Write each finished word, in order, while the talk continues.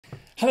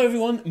Hello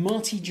everyone,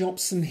 Marty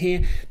Jobson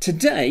here.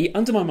 Today,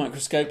 under my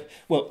microscope,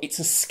 well, it's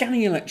a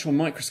scanning electron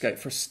microscope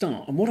for a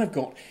start, and what I've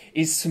got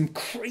is some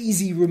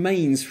crazy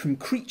remains from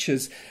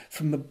creatures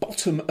from the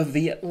bottom of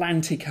the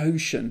Atlantic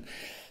Ocean.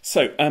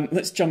 So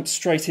let's jump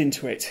straight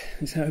into it.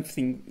 So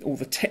hopefully all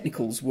the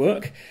technicals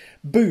work.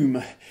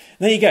 Boom.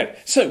 There you go.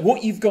 So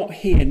what you've got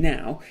here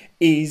now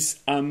is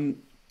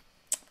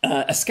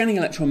a scanning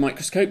electron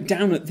microscope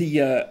down at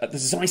the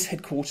Zeiss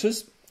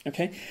headquarters.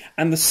 Okay,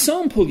 and the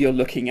sample you're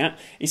looking at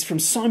is from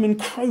Simon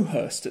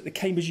Crowhurst at the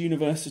Cambridge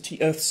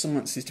University Earth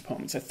Sciences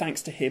department, so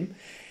thanks to him.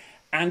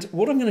 And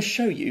what I'm going to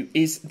show you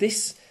is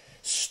this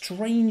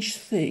strange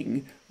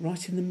thing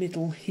right in the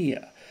middle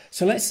here.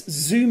 So let's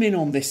zoom in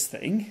on this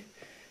thing.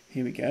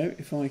 Here we go.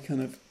 If I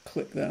kind of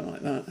click there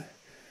like that,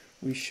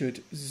 we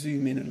should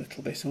zoom in a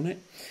little bit on it.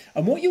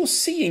 And what you're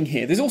seeing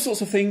here, there's all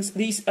sorts of things.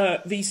 These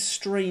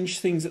strange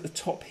things at the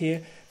top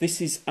here.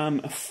 This is a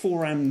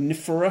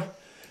foraminifera.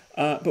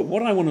 But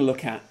what I want to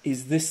look at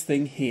is this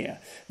thing here.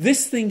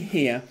 This thing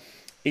here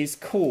is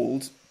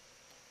called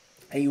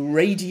a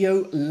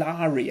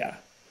radiolaria,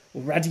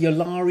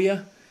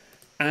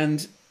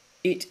 and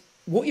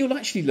what you're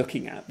actually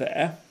looking at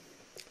there,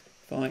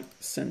 if I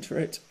centre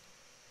it,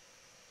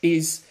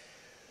 is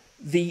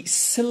the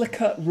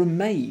silica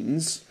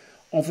remains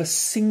of a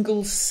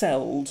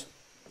single-celled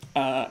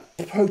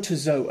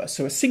protozoa.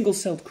 So a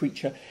single-celled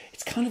creature.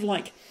 It's kind of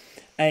like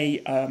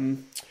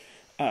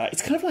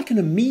an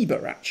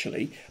amoeba,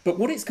 actually, but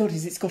what it's got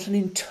is it's got an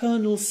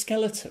internal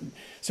skeleton.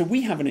 So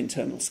we have an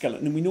internal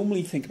skeleton, and we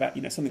normally think about,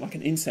 something like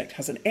an insect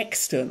has an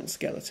external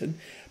skeleton,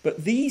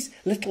 but these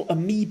little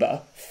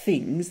amoeba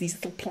things, these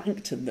little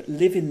plankton that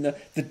live in the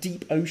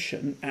deep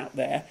ocean out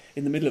there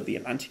in the middle of the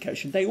Atlantic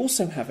Ocean, they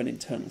also have an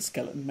internal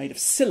skeleton made of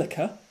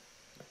silica,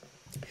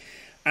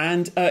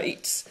 and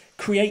it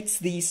creates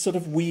these sort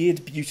of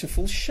weird,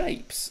 beautiful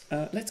shapes.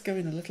 Let's go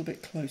in a little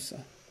bit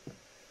closer.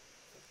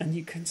 And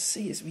you can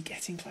see as we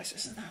get in closer,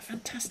 isn't that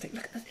fantastic?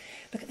 Look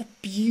at the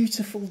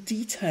beautiful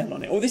detail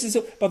on it. Oh, this is,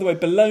 by the way,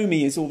 below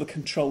me is all the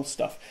control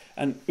stuff.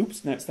 And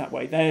oops, no, it's that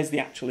way. There's the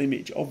actual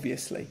image,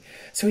 obviously.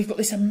 So we've got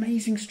this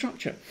amazing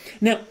structure.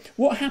 Now,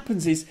 what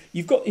happens is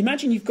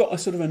imagine you've got a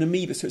sort of an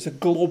amoeba, so it's a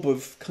glob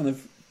of kind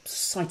of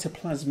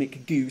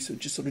cytoplasmic goo, so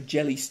just sort of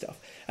jelly stuff.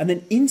 And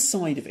then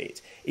inside of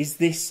it is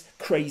this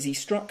crazy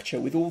structure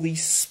with all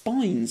these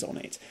spines on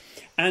it.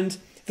 And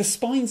the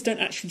spines don't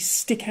actually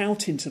stick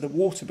out into the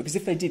water, because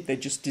if they did,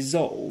 they'd just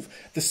dissolve.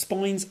 The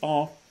spines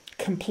are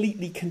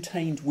completely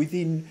contained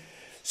within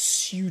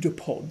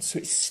pseudopods, so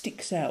it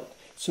sticks out,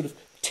 sort of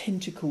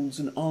tentacles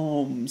and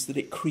arms that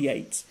it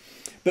creates.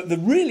 But the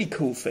really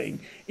cool thing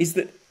is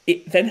that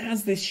it then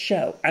has this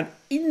shell, and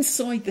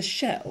inside the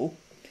shell,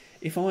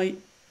 if I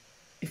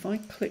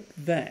click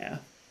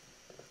there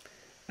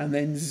and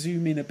then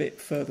zoom in a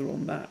bit further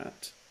on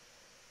that,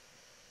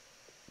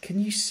 can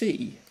you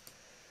see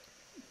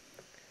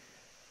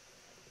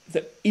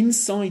that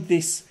inside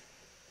this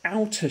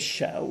outer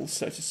shell,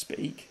 so to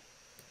speak,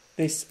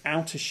 this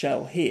outer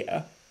shell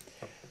here,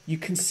 you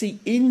can see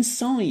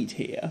inside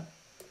here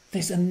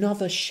there's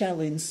another shell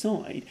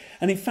inside,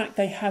 and in fact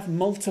they have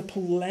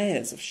multiple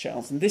layers of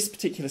shells, and this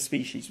particular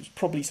species, which is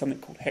probably something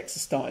called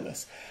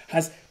Hexastylus,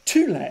 has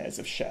 2 layers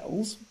of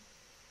shells,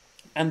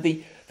 and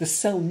the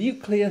cell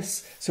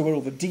nucleus, so where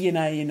all the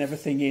DNA and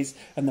everything is,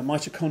 and the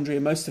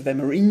mitochondria, most of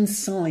them are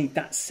inside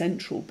that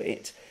central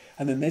bit.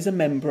 And then there's a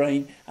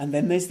membrane, and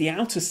then there's the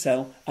outer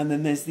cell, and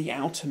then there's the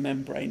outer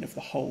membrane of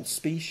the whole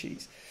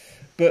species.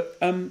 But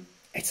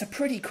it's a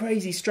pretty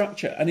crazy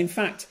structure. And in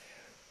fact,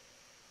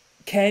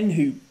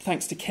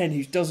 thanks to Ken,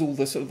 who does all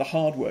the sort of the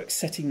hard work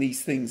setting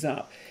these things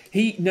up,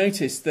 he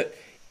noticed that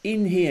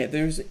in here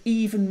there's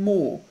even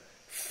more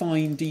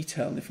fine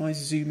detail. And if I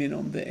zoom in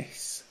on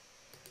this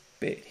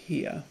bit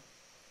here,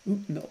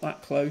 ooh, not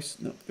that close,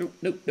 no,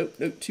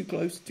 too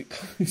close.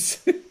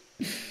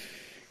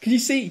 Can you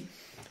see?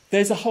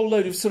 There's a whole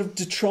load of sort of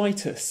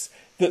detritus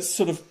that's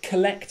sort of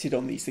collected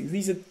on these things.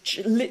 These are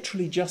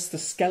literally just the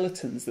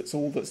skeletons, that's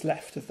all that's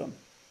left of them.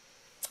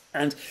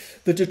 And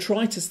the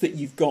detritus that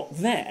you've got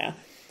there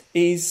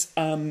is,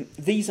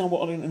 these are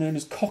what are known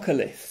as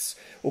coccoliths,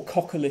 or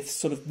coccoliths,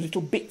 sort of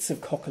little bits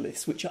of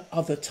coccoliths, which are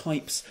other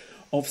types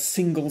of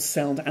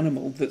single-celled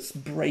animal that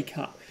break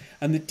up.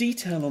 And the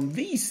detail on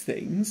these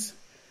things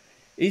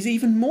is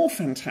even more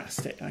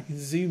fantastic. I can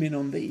zoom in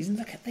on these and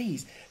look at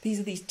these. These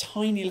are these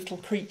tiny little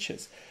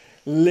creatures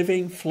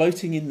living,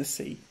 floating in the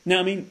sea. Now,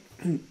 I mean,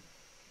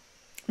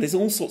 there's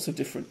all sorts of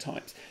different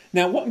types.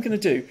 Now, what I'm going to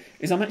do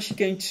is I'm actually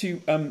going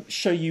to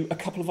show you a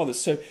couple of others.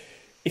 So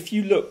if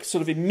you look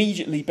sort of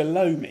immediately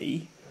below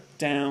me,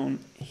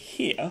 down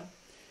here,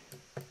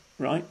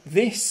 right,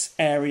 this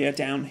area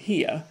down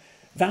here,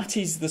 that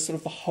is the sort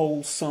of the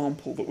whole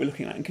sample that we're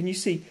looking at. And can you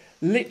see,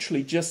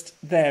 literally just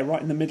there,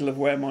 right in the middle of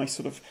where my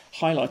sort of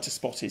highlighter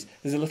spot is,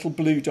 there's a little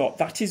blue dot.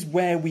 That is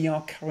where we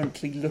are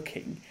currently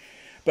looking.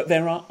 But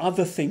there are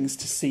other things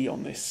to see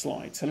on this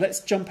slide. So let's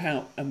jump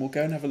out and we'll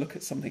go and have a look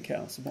at something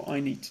else. And what I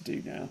need to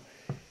do now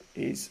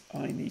is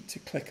I need to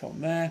click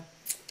on there.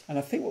 And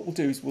I think what we'll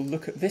do is we'll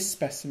look at this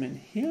specimen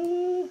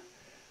here.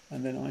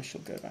 and then I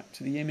shall go back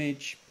to the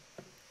image.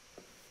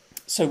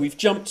 So we've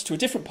jumped to a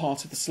different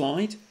part of the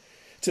slide,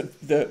 to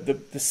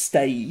the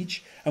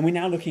stage, and we're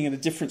now looking at a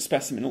different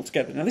specimen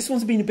altogether. Now this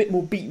one's been a bit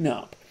more beaten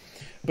up,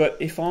 but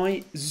if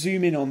I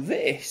zoom in on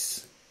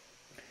this,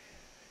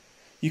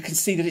 you can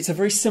see that it's a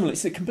very similar,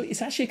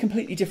 it's actually a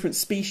completely different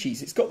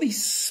species. It's got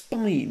these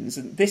spines,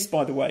 and this,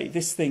 by the way,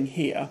 this thing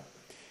here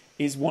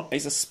is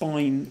a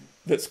spine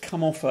that's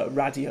come off a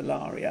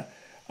radiolaria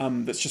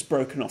that's just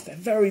broken off. They're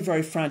very,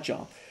 very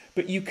fragile.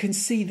 But you can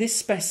see this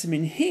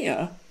specimen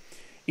here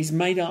is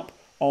made up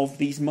of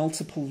these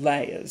multiple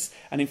layers.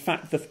 And in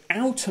fact, the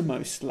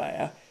outermost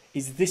layer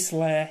is this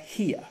layer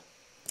here.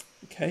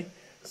 Okay,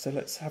 so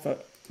let's have a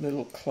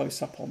little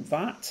close-up on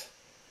that.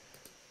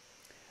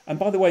 And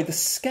by the way, the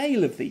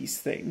scale of these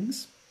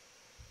things,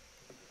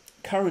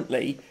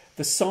 currently,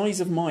 the size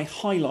of my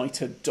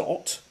highlighter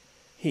dot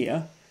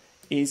here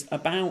is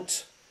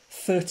about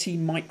 30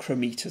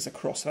 micrometers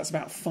across. So that's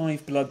about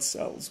 5 blood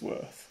cells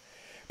worth.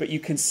 But you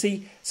can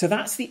see, so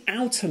that's the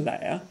outer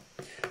layer.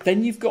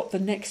 Then you've got the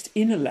next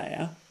inner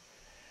layer.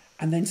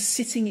 And then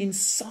sitting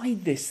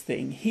inside this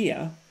thing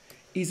here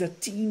is a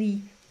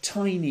teeny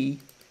tiny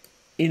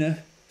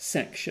inner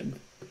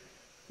section.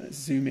 Let's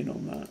zoom in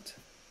on that.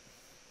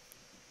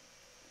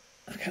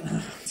 Look at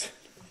that.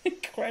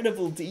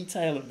 Incredible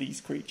detail of these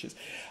creatures.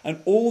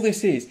 And all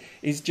this is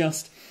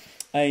just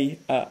a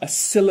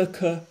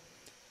silica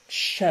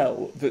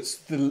shell that's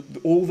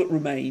all that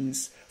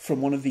remains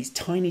from one of these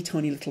tiny,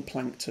 tiny little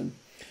plankton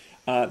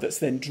that's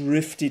then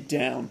drifted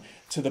down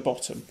to the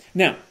bottom.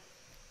 Now,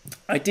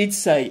 I did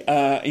say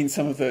in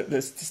some of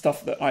the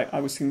stuff that I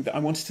was thinking that I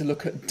wanted to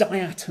look at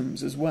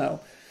diatoms as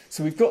well.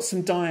 So we've got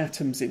some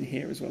diatoms in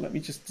here as well. Let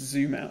me just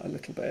zoom out a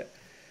little bit.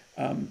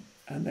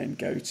 And then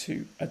go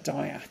to a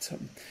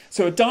diatom.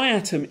 So a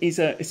diatom is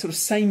sort of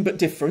same but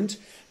different.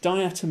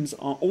 Diatoms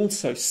are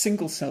also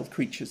single-celled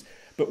creatures,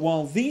 but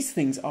while these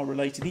things are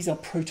related, these are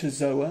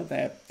protozoa.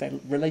 They're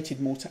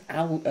related more to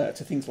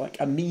things like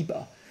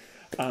amoeba,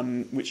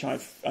 which I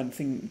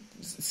think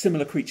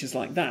similar creatures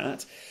like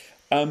that.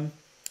 A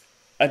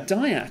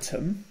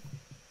diatom.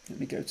 Let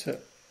me go to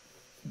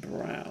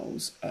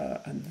browse,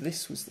 and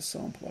this was the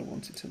sample I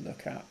wanted to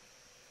look at.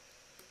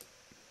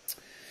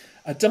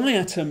 A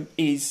diatom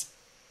is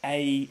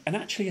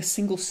actually a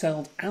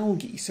single-celled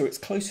algae, so it's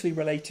closely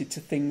related to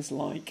things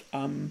like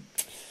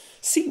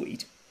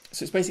seaweed.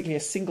 So it's basically a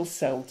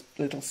single-celled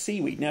little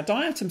seaweed. Now,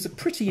 diatoms are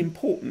pretty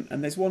important,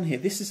 and there's one here.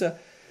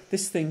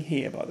 This thing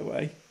here, by the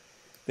way.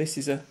 This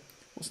is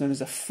what's known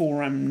as a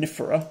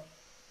foraminifera.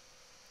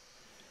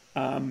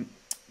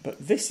 But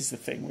this is the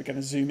thing we're going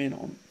to zoom in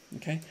on.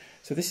 Okay,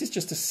 so this is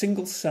just a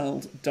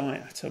single-celled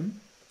diatom,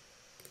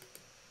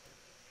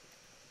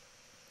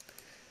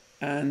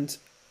 and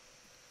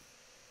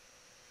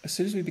as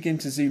soon as we begin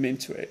to zoom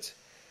into it,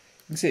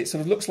 you can see it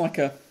sort of looks like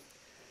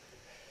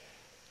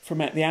from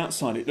the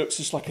outside, it looks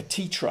just like a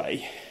tea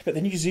tray. But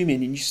then you zoom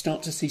in and you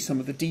start to see some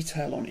of the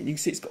detail on it. And you can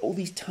see it's got all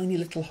these tiny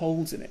little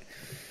holes in it.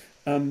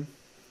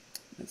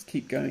 Let's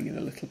keep going in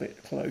a little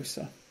bit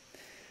closer.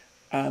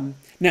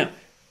 Now,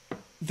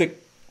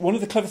 one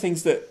of the clever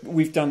things that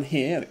we've done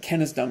here, that Ken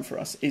has done for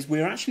us, is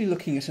we're actually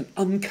looking at an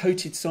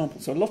uncoated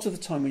sample. So a lot of the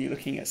time when you're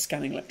looking at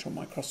scanning electron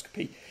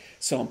microscopy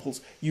samples,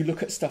 you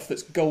look at stuff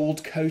that's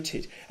gold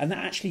coated, and that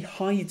actually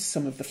hides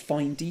some of the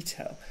fine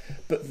detail.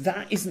 But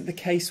that isn't the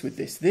case with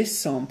this. This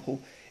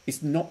sample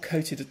is not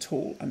coated at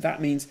all, and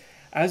that means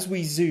as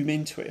we zoom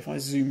into it, if I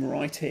zoom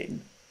right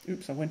in,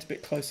 oops, I went a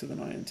bit closer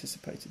than I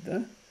anticipated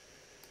there.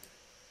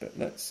 But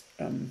let's,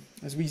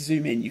 as we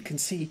zoom in, you can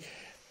see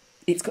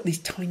it's got these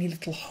tiny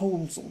little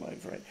holes all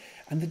over it,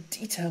 and the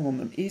detail on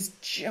them is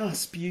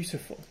just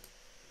beautiful.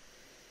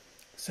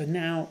 So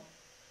now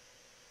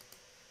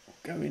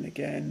go in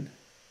again,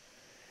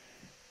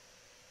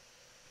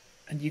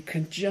 and you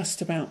can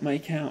just about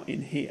make out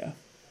in here.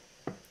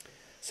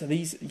 So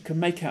you can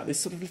make out this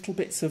sort of little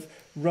bits of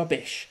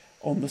rubbish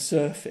on the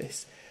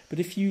surface, but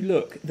if you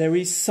look, there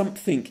is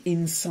something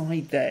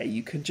inside there.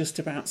 You can just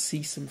about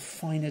see some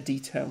finer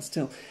detail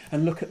still.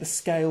 And look at the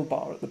scale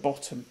bar at the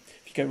bottom.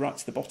 If you go right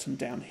to the bottom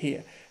down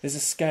here, there's a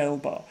scale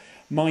bar.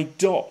 My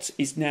dot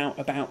is now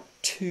about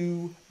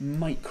 2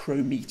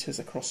 micrometers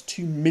across,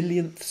 2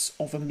 millionths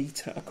of a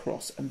meter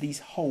across, and these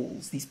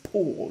holes, these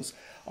pores,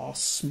 are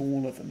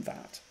smaller than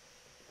that.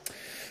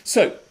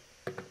 So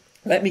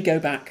let me go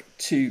back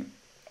to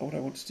what I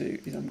want to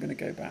do is I'm going to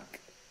go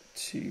back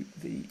to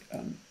the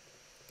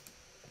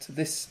to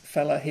this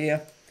fella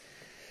here.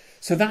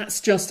 So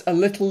that's just a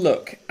little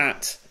look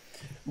at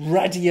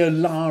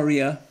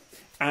radiolaria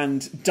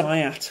and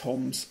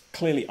diatoms.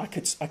 Clearly, I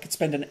could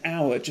spend an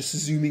hour just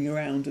zooming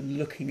around and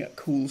looking at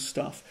cool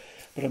stuff,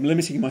 but I'm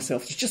limiting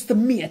myself to just the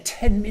mere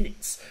 10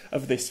 minutes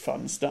of this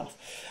fun stuff.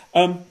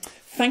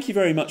 Thank you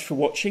very much for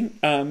watching.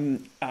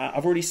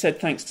 I've already said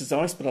thanks to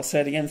Zeiss, but I'll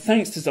say it again.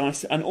 Thanks to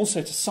Zeiss, and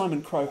also to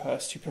Simon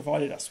Crowhurst, who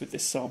provided us with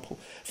this sample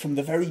from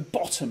the very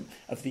bottom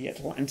of the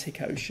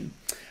Atlantic Ocean.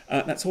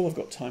 That's all I've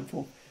got time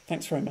for.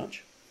 Thanks very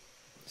much.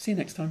 See you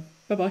next time.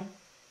 Bye-bye.